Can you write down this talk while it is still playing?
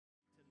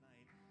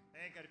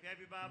Thank God. If you have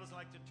your Bibles, I'd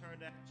like to turn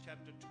to Acts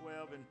chapter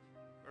 12 and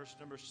verse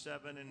number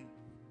 7 and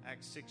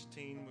Acts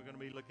 16. We're going to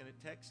be looking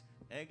at text.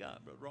 Thank God.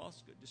 Brother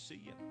Ross, good to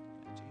see you.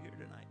 Glad you're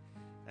here tonight.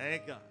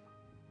 Thank God.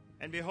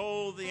 And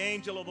behold, the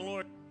angel of the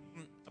Lord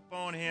came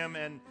upon him,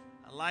 and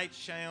a light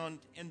shone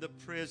in the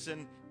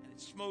prison, and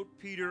it smote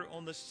Peter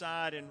on the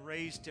side and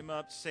raised him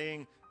up,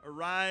 saying,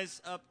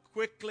 Arise up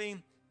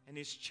quickly. And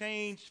his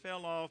chains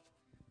fell off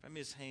from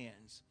his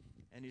hands.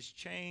 And his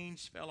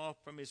chains fell off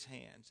from his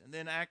hands. And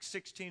then Acts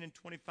 16 and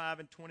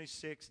 25 and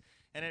 26.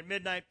 And at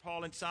midnight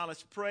Paul and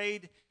Silas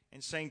prayed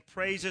and sang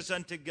praises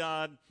unto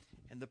God.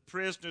 And the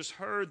prisoners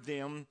heard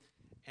them.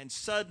 And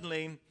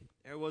suddenly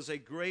there was a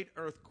great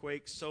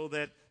earthquake, so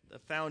that the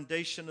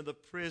foundation of the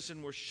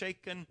prison were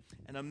shaken.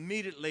 And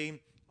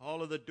immediately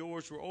all of the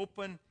doors were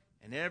open,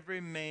 and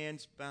every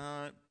man's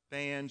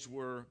bands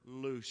were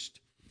loosed.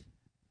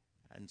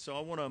 And so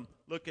I want to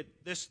look at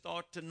this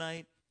thought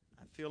tonight.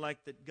 I feel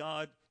like that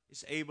God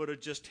is able to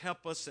just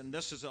help us. And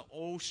this is an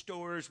old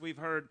story, as we've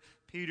heard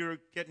Peter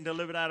getting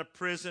delivered out of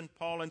prison,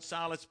 Paul and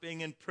Silas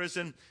being in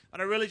prison.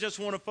 But I really just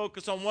want to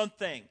focus on one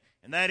thing,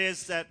 and that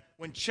is that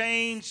when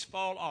chains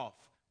fall off,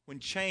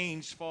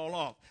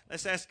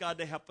 let's ask God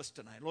to help us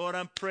tonight. Lord,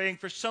 I'm praying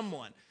for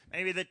someone.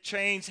 Maybe the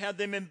chains have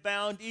them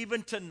bound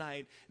even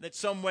tonight, that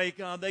some way,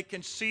 God, they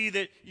can see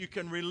that you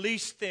can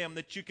release them,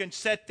 that you can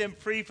set them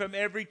free from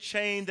every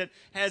chain that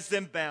has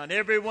them bound.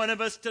 Every one of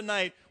us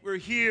tonight, we're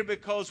here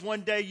because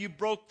one day you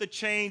broke the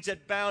chains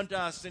that bound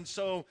us, and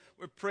so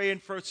we're praying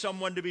for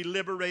someone to be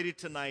liberated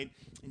tonight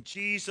in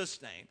Jesus'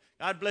 name.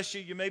 God bless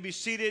you. You may be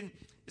seated.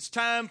 It's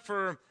time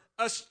for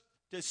us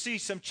to see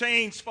some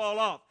chains fall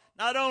off.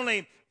 Not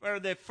only for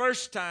the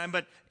first time,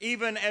 but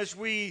even as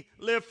we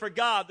live for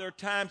God, there are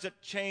times that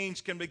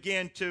chains can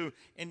begin to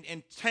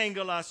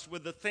entangle us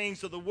with the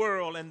things of the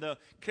world and the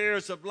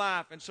cares of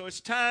life. And so it's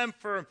time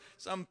for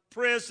some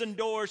prison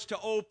doors to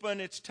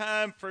open. It's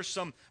time for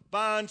some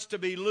bonds to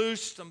be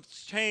loosed, some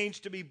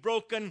chains to be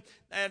broken.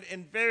 And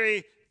in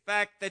very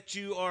fact that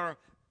you are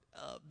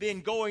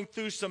been going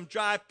through some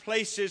dry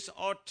places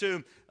ought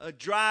to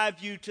drive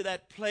you to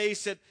that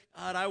place that,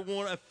 God, I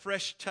want a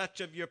fresh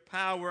touch of your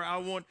power. I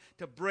want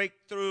to break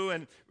through,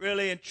 and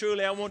really and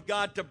truly I want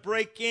God to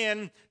break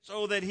in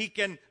so that he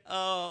can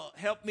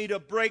help me to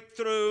break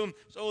through,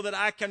 so that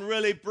I can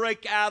really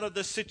break out of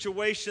the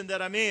situation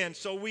that I'm in.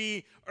 So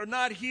we are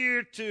not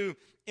here to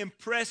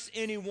impress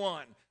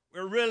anyone.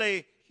 We're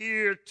really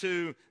here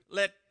to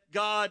let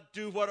God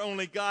do what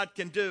only God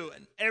can do.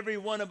 And every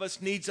one of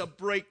us needs a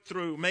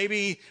breakthrough.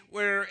 Maybe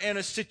we're in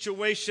a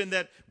situation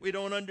that we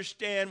don't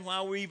understand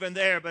why we're even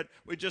there, but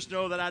we just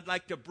know that I'd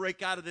like to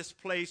break out of this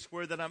place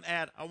where that I'm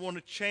at. I want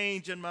to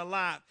change in my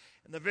life.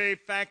 And the very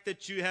fact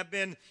that you have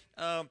been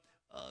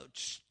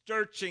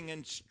searching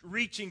and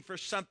reaching for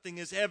something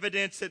is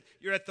evidence that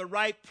you're at the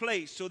right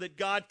place, so that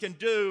God can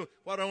do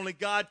what only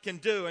God can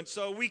do. And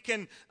so we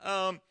can't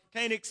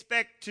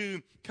expect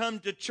to come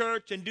to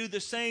church and do the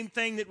same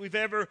thing that we've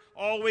ever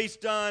always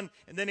done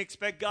and then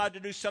expect God to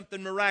do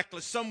something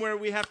miraculous. Somewhere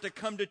we have to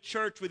come to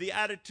church with the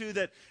attitude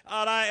that,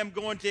 God, I am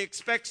going to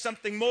expect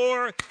something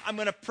more. I'm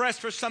going to press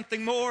for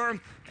something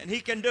more, and he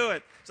can do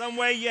it. Some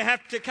way you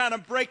have to kind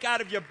of break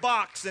out of your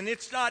box, and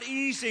it's not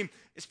easy,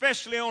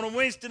 especially on a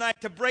Wednesday night,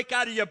 to break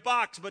out of your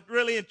box. But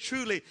really and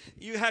truly,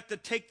 you have to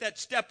take that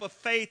step of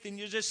faith, and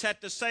you just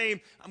have to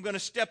say, I'm going to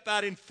step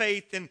out in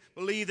faith and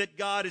believe that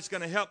God is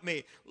going to help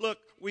me. Look,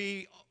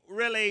 we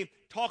really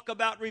talk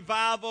about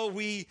revival.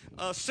 We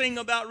sing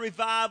about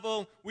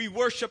revival. We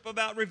worship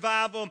about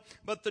revival.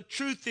 But the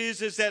truth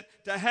is that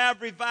to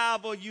have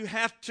revival, you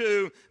have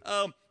to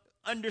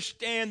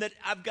understand that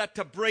I've got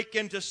to break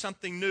into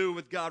something new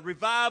with God.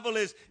 Revival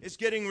is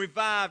getting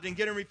revived and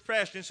getting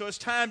refreshed. And so it's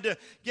time to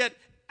get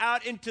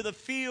out into the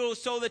field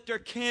so that there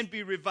can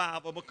be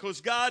revival,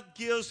 because God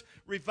gives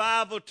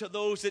revival to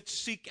those that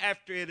seek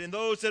after it and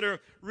those that are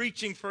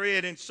reaching for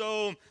it. And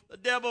so the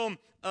devil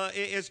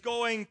is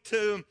going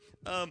to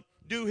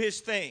do his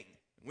thing.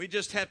 We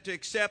just have to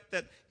accept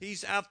that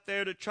he's out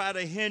there to try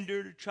to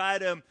hinder, to try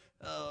to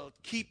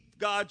keep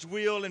God's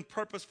will and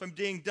purpose from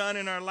being done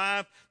in our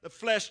life. The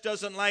flesh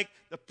doesn't like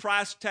the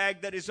price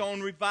tag that is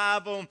on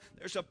revival.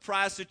 There's a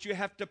price that you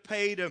have to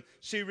pay to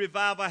see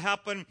revival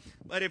happen.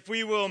 But if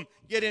we will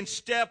get in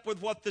step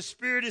with what the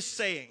Spirit is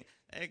saying,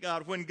 thank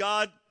God, when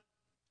God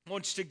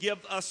wants to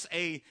give us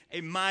a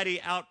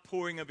mighty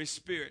outpouring of his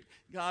Spirit,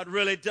 God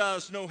really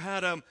does know how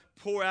to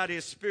pour out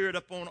his Spirit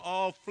upon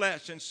all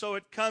flesh. And so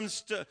it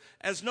comes to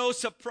as no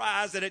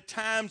surprise that at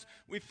times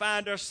we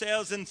find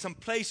ourselves in some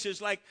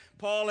places like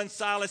Paul and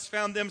Silas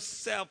found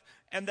themselves,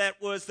 and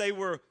that was they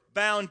were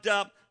bound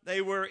up. They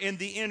were in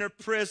the inner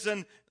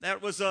prison.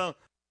 That was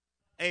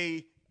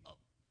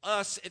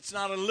it's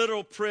not a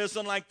literal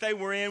prison like they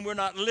were in. We're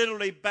not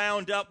literally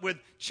bound up with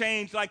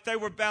chains like they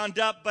were bound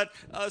up, but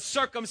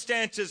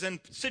circumstances and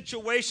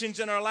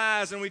situations in our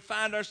lives, and we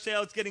find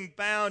ourselves getting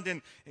bound,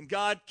 and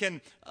God can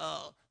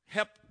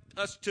help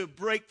us to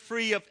break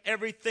free of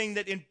everything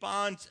that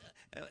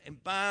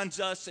and binds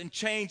us and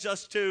chains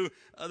us to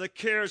the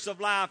cares of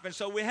life. And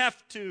so we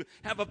have to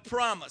have a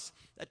promise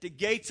that the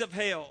gates of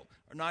hell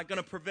are not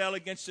going to prevail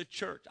against the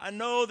church. I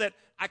know that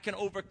I can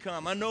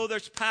overcome. I know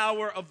there's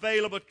power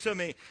available to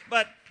me.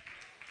 But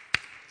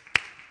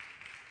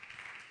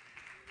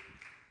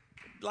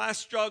life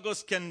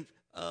struggles can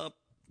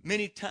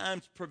many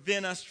times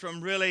prevent us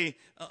from really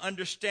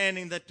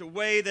understanding that the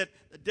way that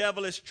the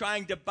devil is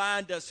trying to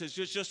bind us is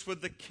just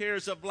with the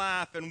cares of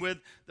life and with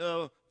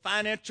the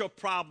financial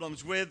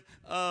problems, with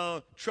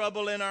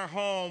trouble in our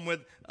home,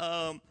 with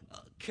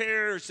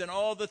cares and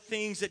all the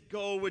things that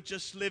go with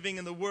just living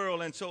in the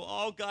world. And so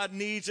all God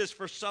needs is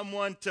for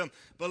someone to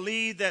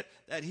believe that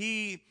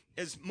he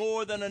is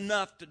more than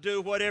enough to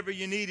do whatever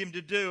you need him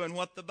to do. And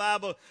what the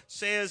Bible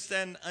says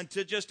then, and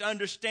to just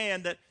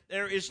understand that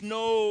there is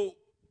no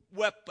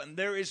weapon,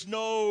 there is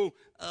no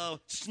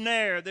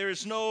snare, there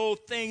is no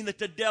thing that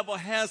the devil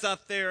has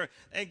out there,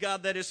 and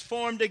God, that is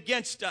formed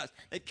against us,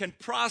 that can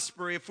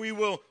prosper if we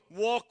will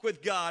walk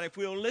with God, if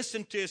we will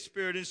listen to his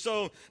Spirit. And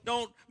so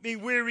don't be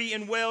weary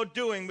in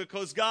well-doing,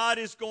 because God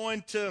is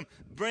going to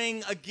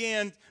bring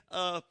again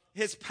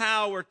his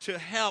power to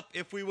help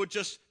if we will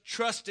just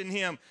trust in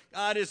him.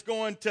 God is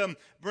going to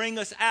bring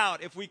us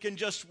out if we can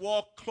just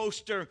walk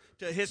closer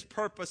to his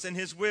purpose and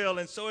his will.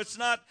 And so it's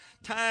not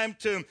time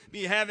to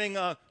be having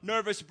a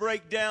nervous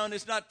breakdown.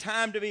 It's not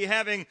time to be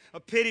having a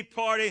pity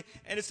party.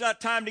 And it's not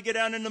time to get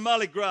down in the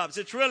mully grubs.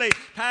 It's really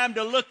time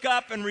to look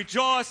up and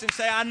rejoice and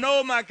say, I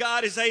know my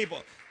God is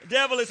able. The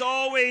devil is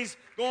always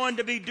going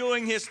to be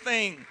doing his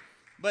thing.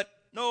 But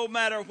no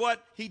matter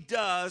what he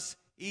does,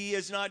 he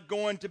is not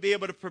going to be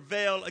able to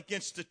prevail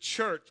against the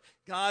church.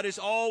 God is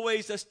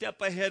always a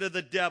step ahead of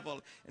the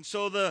devil. And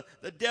so the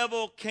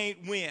devil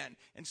can't win.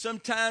 And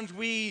sometimes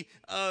we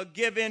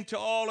give in to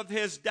all of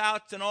his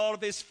doubts and all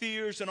of his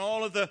fears and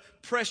all of the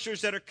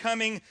pressures that are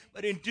coming.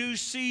 But in due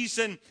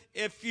season,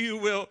 if you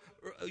will,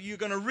 you're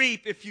going to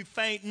reap if you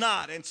faint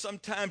not. And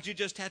sometimes you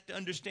just have to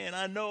understand,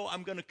 I know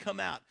I'm going to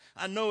come out.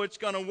 I know it's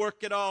going to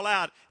work it all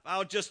out if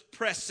I'll just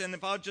press and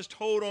if I'll just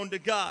hold on to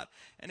God.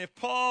 And if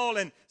Paul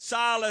and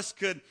Silas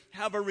could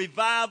have a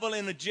revival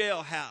in a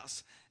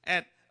jailhouse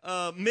at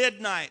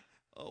midnight,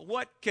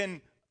 what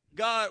can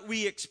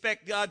we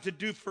expect God to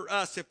do for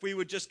us if we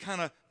would just kind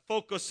of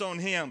focus on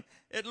him?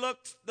 It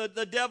looks,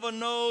 the devil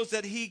knows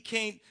that he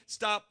can't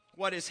stop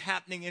what is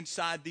happening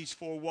inside these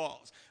four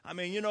walls. I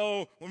mean, you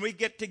know, when we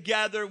get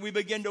together, we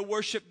begin to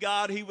worship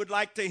God. He would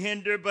like to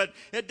hinder, but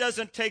it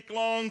doesn't take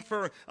long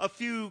for a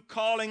few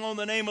calling on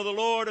the name of the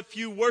Lord, a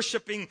few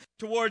worshiping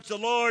towards the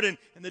Lord, and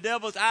the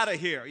devil's out of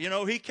here. You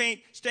know, he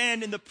can't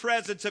stand in the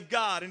presence of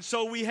God. And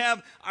so we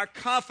have our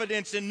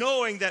confidence in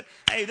knowing that,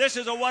 hey, this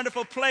is a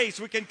wonderful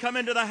place. We can come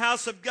into the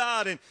house of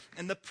God,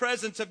 and the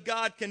presence of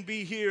God can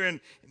be here,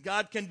 and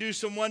God can do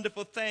some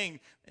wonderful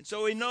things. And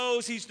so he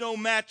knows he's no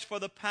match for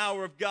the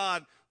power of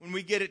God when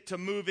we get it to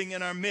moving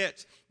in our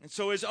midst. And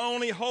so his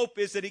only hope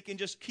is that he can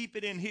just keep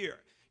it in here.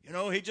 You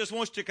know, he just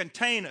wants to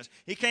contain us.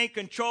 He can't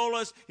control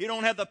us. He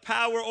don't have the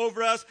power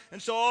over us.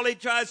 And so all he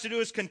tries to do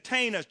is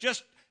contain us.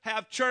 Just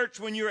have church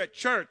when you're at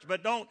church,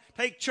 but don't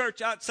take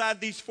church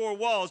outside these four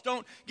walls.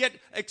 Don't get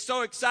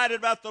so excited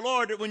about the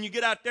Lord that when you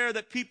get out there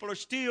that people are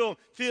still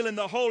feeling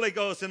the Holy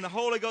Ghost, and the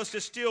Holy Ghost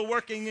is still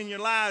working in your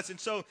lives. And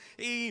so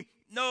he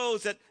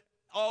knows that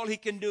all he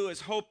can do is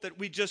hope that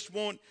we just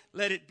won't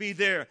let it be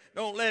there.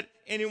 Don't let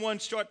anyone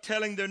start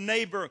telling their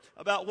neighbor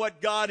about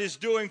what God is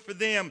doing for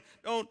them.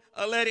 Don't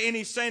let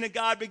any saint of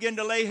God begin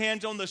to lay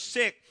hands on the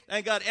sick.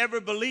 Thank God,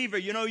 every believer,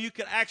 you know, you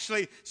can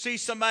actually see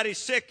somebody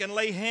sick and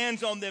lay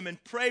hands on them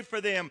and pray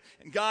for them,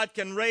 and God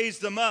can raise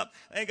them up.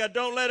 Thank God,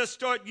 don't let us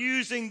start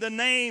using the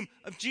name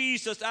of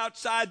Jesus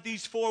outside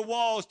these four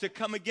walls to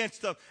come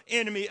against the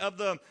enemy of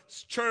the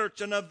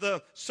church and of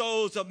the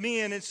souls of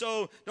men. And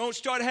so don't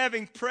start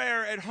having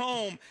prayer at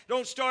home.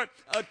 Don't start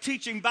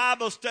teaching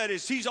Bible studies.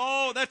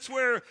 That's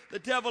where the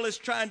devil is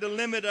trying to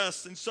limit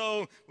us. And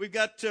so we've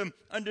got to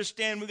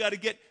understand, we've got to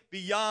get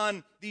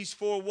beyond these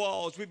four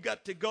walls. We've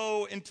got to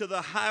go into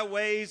the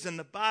highways and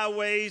the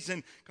byways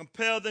and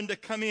compel them to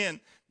come in.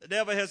 The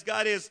devil has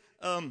got us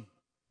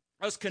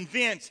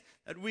convinced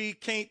that we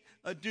can't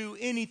do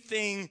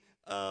anything,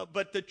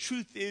 but the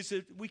truth is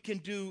that we can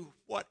do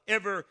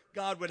whatever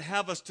God would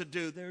have us to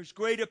do. There's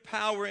greater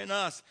power in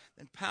us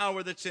than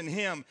power that's in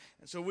him.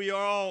 And so we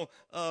are all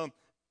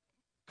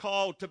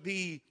called to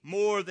be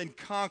more than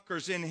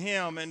conquerors in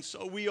him. And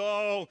so we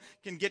all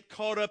can get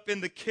caught up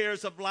in the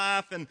cares of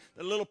life and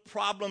the little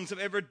problems of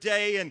every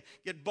day and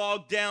get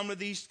bogged down with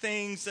these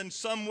things. In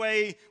some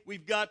way,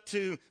 we've got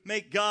to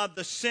make God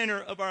the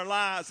center of our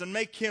lives and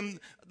make him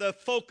the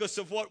focus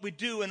of what we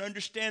do, and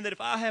understand that if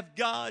I have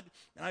God,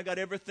 and I got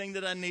everything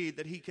that I need,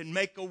 that he can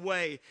make a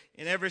way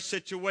in every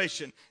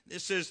situation.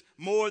 This is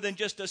more than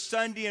just a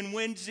Sunday and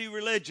Wednesday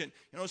religion.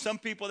 You know, some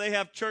people, they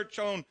have church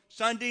on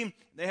Sunday,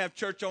 they have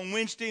church on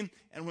Wednesday,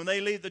 and when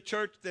they leave the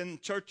church, then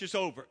church is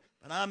over.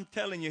 But I'm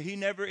telling you, he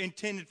never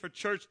intended for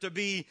church to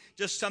be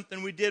just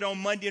something we did on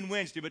Monday and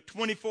Wednesday, but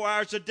 24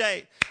 hours a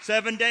day,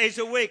 7 days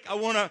a week. I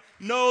want to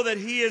know that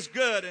he is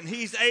good and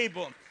he's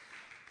able.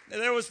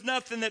 there was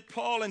nothing that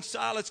Paul and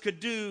Silas could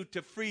do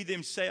to free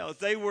themselves.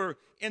 They were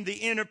in the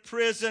inner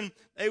prison.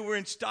 They were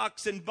in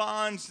stocks and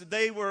bonds.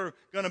 They were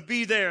going to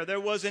be there.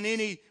 There wasn't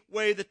any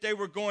way that they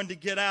were going to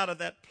get out of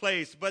that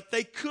place. But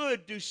they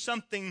could do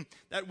something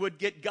that would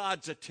get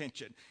God's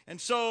attention. And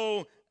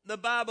so the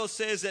Bible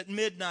says at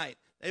midnight,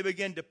 they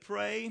began to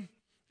pray,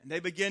 and they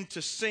began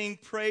to sing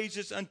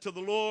praises unto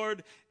the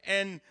Lord.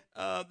 And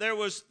there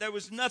was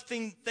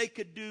nothing they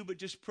could do but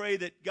just pray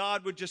that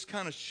God would just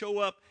kind of show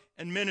up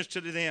and minister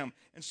to them.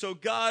 And so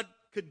God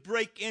could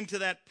break into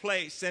that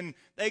place, and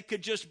they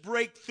could just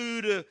break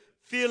through to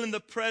feel in the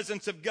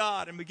presence of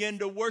God and begin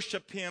to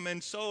worship him.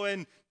 And so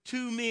in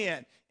two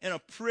men in a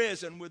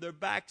prison with their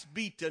backs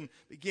beaten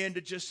began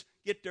to just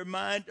get their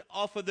mind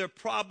off of their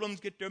problems,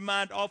 get their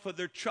mind off of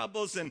their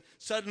troubles, and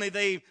suddenly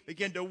they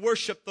began to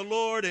worship the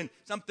Lord, and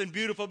something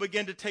beautiful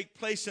began to take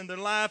place in their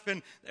life,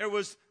 and there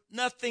was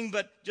nothing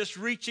but just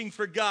reaching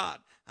for God.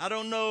 I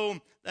don't know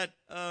that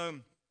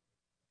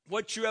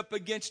what you're up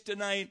against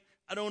tonight.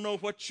 I don't know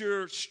what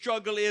your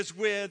struggle is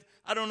with.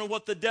 I don't know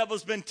what the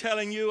devil's been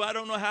telling you. I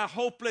don't know how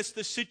hopeless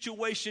the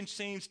situation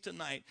seems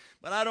tonight.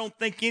 But I don't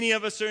think any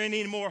of us are in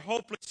any more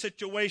hopeless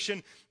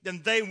situation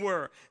than they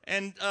were.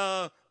 And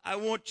I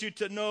want you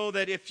to know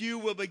that if you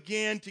will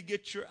begin to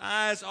get your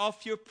eyes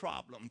off your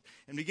problem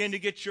and begin to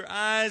get your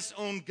eyes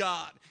on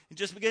God and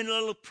just begin to let a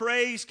little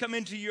praise come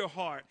into your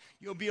heart,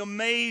 you'll be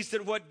amazed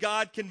at what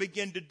God can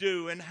begin to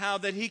do and how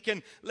that he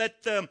can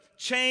let the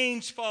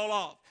chains fall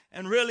off.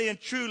 And really and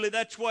truly,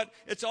 that's what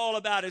it's all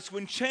about. It's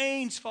when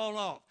chains fall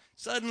off.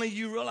 Suddenly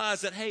you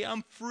realize that, hey,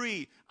 I'm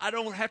free. I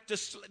don't have to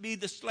be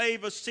the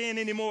slave of sin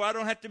anymore. I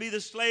don't have to be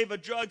the slave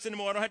of drugs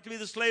anymore. I don't have to be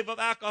the slave of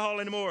alcohol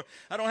anymore.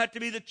 I don't have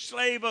to be the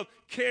slave of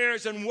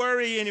cares and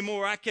worry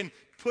anymore. I can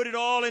put it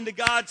all into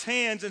God's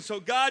hands. And so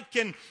God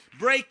can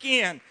break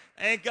in,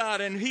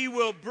 and he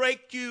will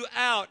break you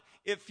out.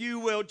 If you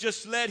will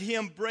just let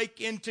him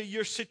break into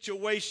your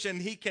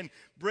situation, he can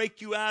break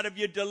you out of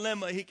your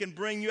dilemma. He can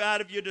bring you out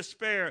of your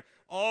despair.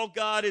 All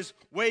God is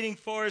waiting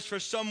for is for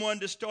someone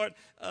to start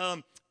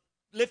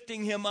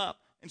lifting him up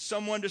and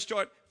someone to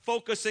start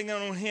focusing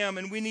on him.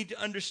 And we need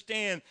to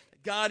understand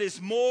that God is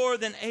more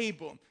than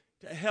able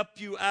to help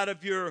you out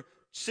of your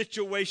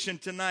situation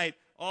tonight.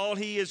 All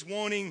he is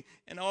wanting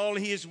and all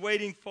he is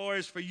waiting for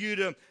is for you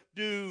to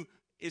do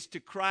is to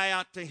cry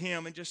out to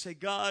him and just say,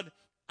 God,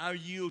 I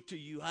yield to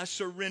you. I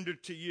surrender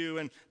to you,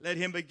 and let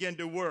him begin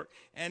to work.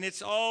 And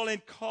it's all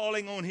in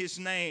calling on his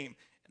name.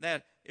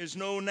 That is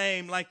no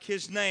name like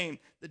his name.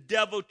 The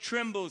devil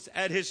trembles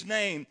at his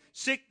name.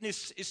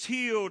 Sickness is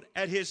healed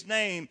at his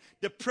name.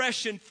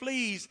 Depression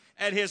flees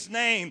at his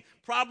name.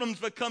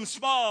 Problems become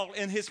small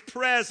in his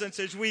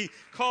presence as we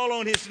call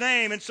on his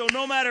name. And so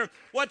no matter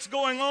what's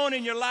going on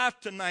in your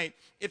life tonight,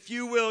 if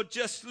you will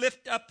just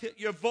lift up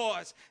your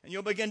voice and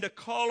you'll begin to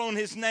call on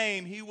his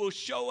name, he will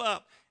show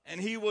up. And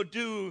he will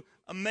do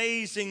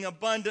amazing,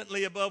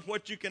 abundantly above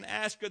what you can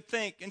ask or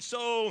think. And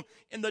so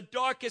in the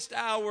darkest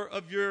hour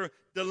of your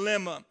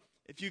dilemma,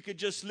 if you could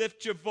just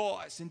lift your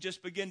voice and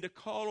just begin to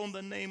call on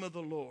the name of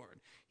the Lord,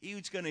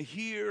 he's going to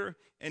hear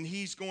and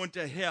he's going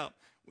to help.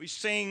 We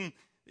sing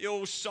the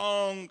old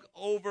song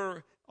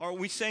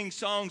we sing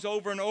songs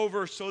over and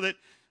over so that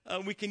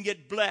we can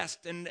get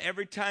blessed. And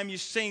every time you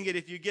sing it,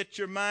 if you get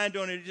your mind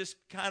on it, it just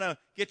kind of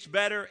gets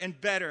better and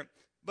better.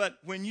 But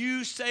when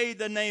you say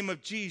the name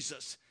of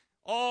Jesus,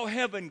 all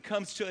heaven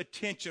comes to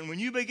attention. When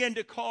you begin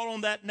to call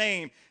on that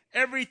name,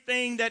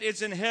 everything that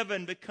is in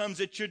heaven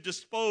becomes at your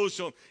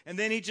disposal. And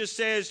then he just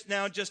says,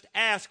 now just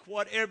ask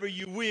whatever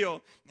you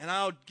will, and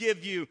I'll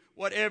give you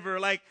whatever.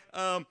 Like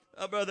a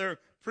brother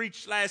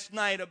preached last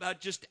night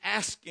about just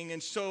asking.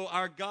 And so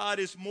our God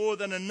is more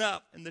than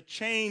enough. And the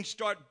chains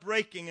start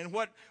breaking. And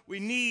what we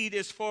need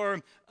is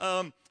for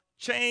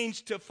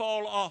chains to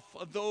fall off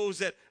of those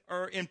that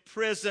are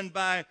imprisoned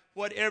by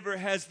whatever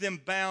has them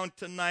bound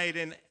tonight.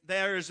 And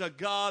there is a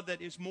God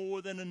that is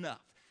more than enough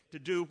to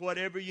do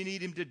whatever you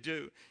need him to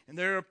do. And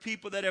there are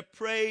people that have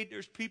prayed.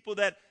 There's people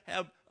that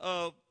have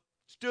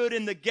stood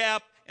in the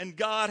gap, and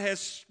God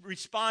has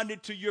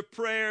responded to your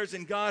prayers,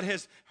 and God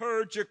has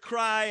heard your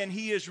cry, and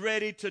he is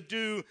ready to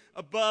do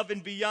above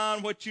and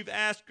beyond what you've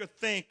asked or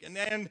think. And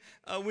then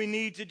we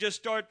need to just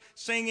start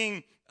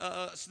singing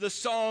the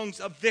songs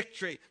of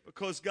victory,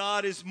 because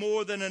God is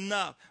more than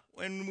enough.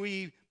 When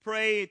we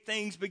pray,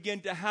 things begin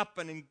to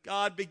happen, and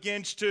God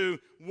begins to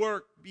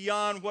work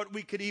beyond what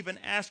we could even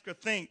ask or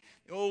think.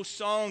 The old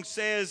song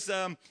says,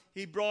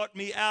 he brought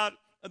me out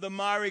of the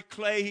miry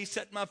clay. He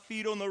set my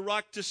feet on the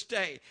rock to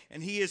stay,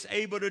 and he is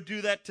able to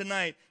do that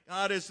tonight.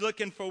 God is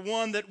looking for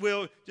one that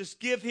will just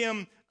give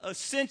him a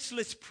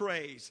senseless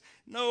praise.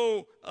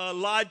 No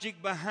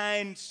logic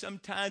behind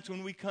sometimes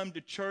when we come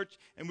to church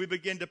and we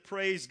begin to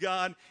praise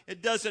God.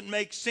 It doesn't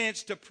make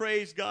sense to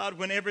praise God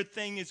when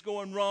everything is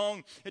going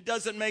wrong. It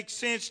doesn't make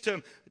sense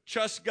to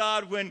trust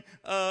God when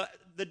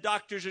the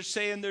doctors are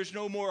saying there's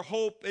no more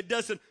hope. It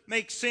doesn't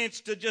make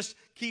sense to just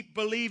keep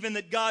believing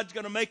that God's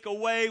going to make a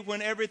way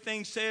when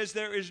everything says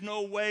there is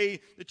no way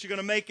that you're going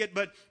to make it.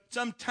 But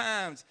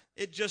sometimes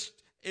it just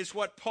is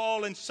what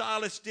Paul and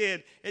Silas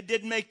did. It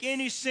didn't make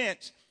any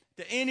sense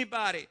to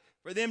anybody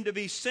for them to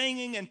be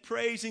singing and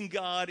praising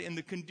God in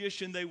the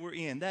condition they were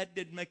in. That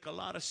didn't make a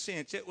lot of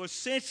sense. It was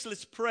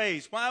senseless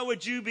praise. Why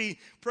would you be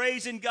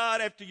praising God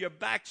after your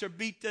backs are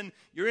beaten,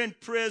 you're in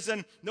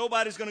prison,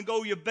 nobody's going to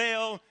go your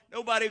bail,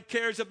 nobody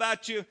cares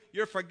about you,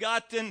 you're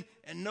forgotten,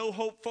 and no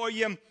hope for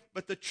you?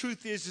 But the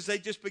truth is they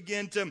just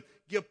began to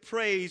give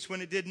praise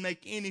when it didn't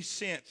make any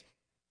sense.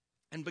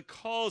 And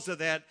because of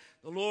that,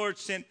 the Lord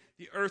sent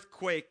the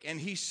earthquake, and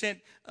he sent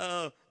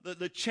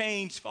the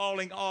chains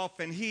falling off,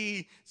 and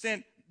he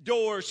sent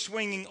doors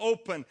swinging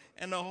open,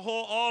 and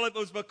all of it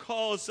was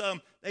because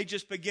they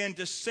just began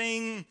to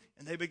sing,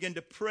 and they began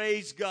to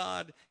praise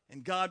God,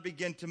 and God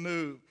began to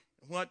move.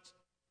 What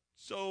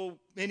so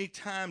many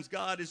times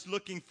God is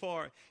looking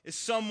for is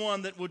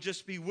someone that will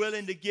just be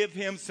willing to give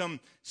him some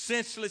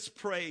senseless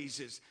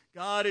praises.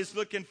 God is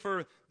looking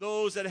for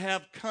those that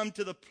have come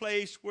to the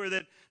place where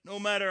that no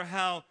matter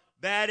how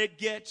bad it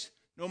gets,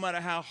 no matter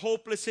how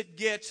hopeless it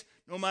gets,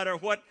 no matter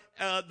what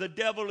the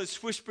devil is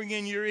whispering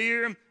in your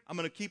ear, I'm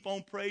going to keep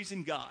on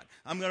praising God.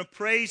 I'm going to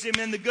praise him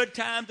in the good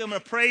times. I'm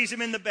going to praise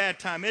him in the bad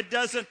time. It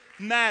doesn't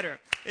matter.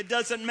 It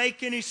doesn't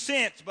make any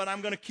sense, but I'm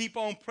going to keep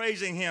on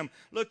praising him.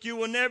 Look, you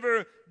will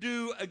never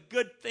do a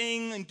good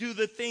thing and do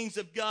the things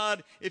of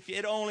God if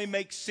it only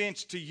makes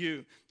sense to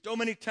you. So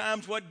many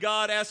times what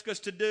God asks us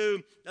to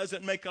do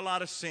doesn't make a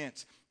lot of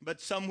sense, but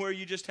somewhere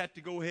you just have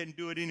to go ahead and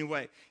do it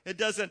anyway. It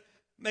doesn't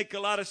make a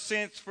lot of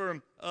sense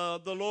for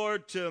the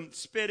Lord to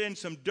spit in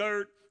some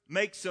dirt,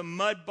 make some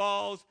mud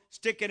balls,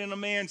 stick it in a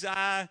man's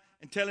eye,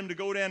 and tell him to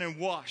go down and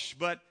wash.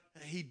 But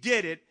he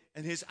did it,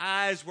 and his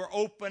eyes were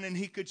open, and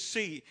he could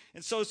see.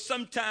 And so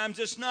sometimes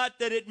it's not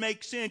that it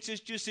makes sense.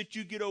 It's just that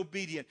you get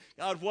obedient.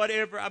 God,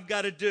 whatever I've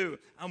got to do,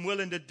 I'm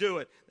willing to do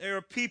it. There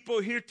are people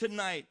here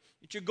tonight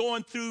that you're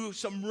going through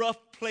some rough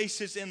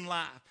places in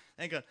life.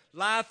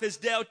 Life has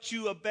dealt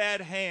you a bad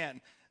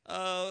hand.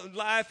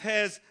 Life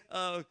has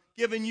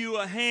given you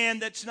a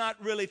hand that's not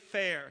really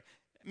fair.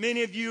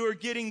 Many of you are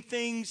getting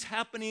things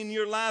happening in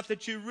your life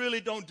that you really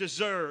don't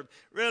deserve.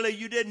 Really,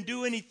 you didn't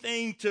do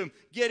anything to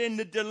get in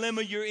the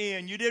dilemma you're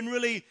in. You didn't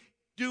really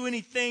do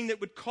anything that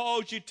would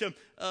cause you to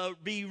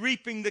be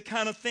reaping the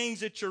kind of things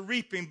that you're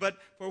reaping. But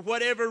for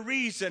whatever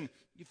reason,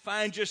 you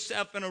find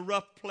yourself in a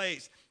rough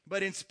place.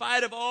 But in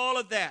spite of all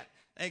of that,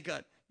 thank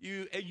God,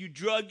 you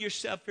drug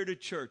yourself here to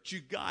church.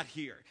 You got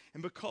here.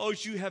 And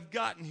because you have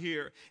gotten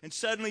here, and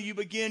suddenly you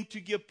begin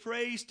to give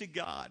praise to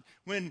God,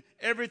 when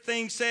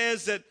everything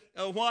says that,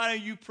 why are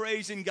you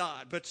praising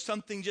God? But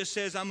something just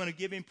says, I'm going to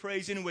give him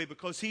praise anyway,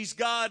 because he's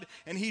God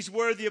and he's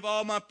worthy of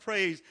all my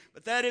praise.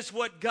 But that is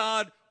what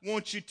God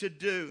wants you to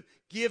do.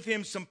 Give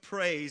him some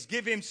praise.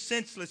 Give him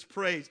senseless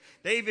praise.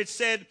 David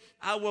said,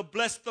 I will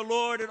bless the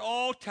Lord at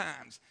all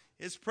times.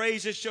 His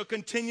praises shall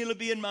continually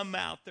be in my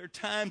mouth. There are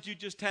times you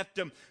just have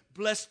to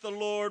bless the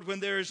Lord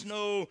when there is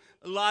no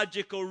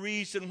logical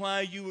reason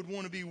why you would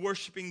want to be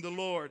worshiping the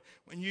Lord.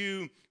 When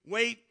you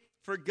wait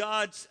for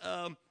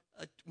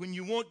when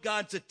you want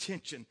God's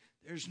attention,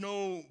 there's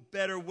no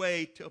better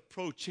way to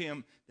approach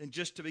him than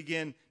just to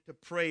begin to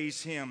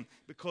praise him,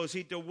 because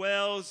he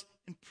dwells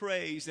in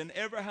praise. And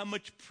ever how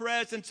much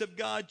presence of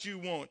God you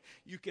want,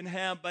 you can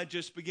have by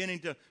just beginning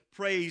to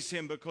praise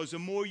him, because the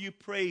more you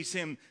praise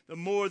him, the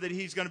more that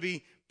he's going to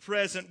be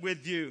present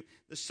with you.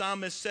 The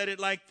psalmist said it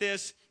like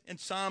this in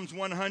Psalms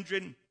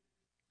 100,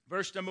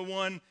 verse number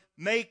 1,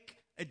 make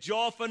a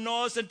joyful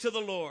noise unto the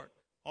Lord,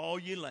 all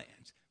ye lands.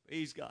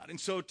 Praise God. And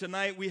so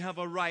tonight we have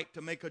a right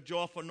to make a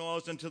joyful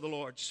noise unto the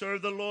Lord.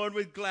 Serve the Lord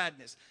with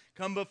gladness.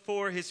 Come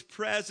before his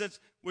presence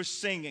with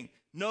singing.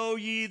 Know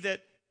ye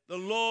that the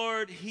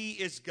Lord, he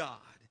is God.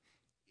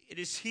 It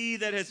is he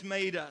that has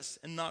made us,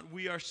 and not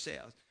we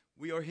ourselves.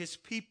 We are his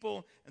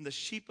people and the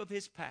sheep of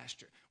his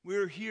pasture.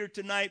 We're here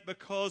tonight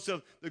because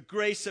of the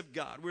grace of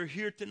God. We're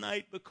here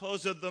tonight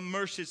because of the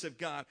mercies of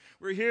God.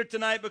 We're here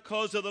tonight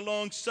because of the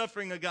long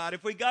suffering of God.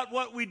 If we got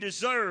what we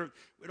deserved,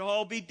 we'd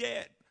all be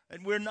dead.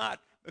 And we're not,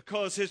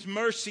 because his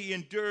mercy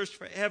endures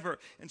forever.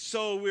 And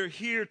so we're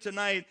here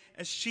tonight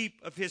as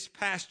sheep of his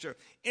pasture.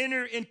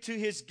 Enter into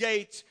his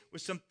gates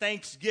with some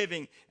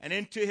thanksgiving, and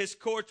into his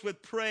courts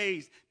with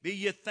praise. Be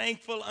ye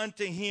thankful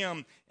unto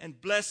him,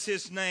 and bless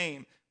his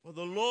name. For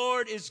the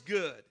Lord is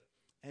good,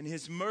 and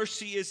his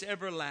mercy is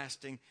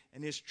everlasting,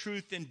 and his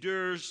truth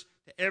endures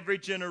to every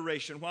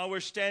generation. While we're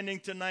standing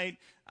tonight,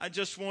 I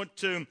just want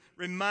to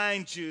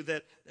remind you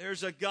that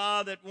there's a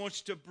God that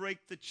wants to break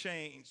the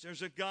chains.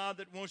 There's a God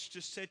that wants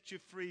to set you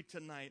free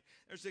tonight.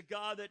 There's a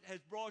God that has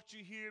brought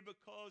you here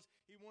because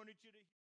he wanted you to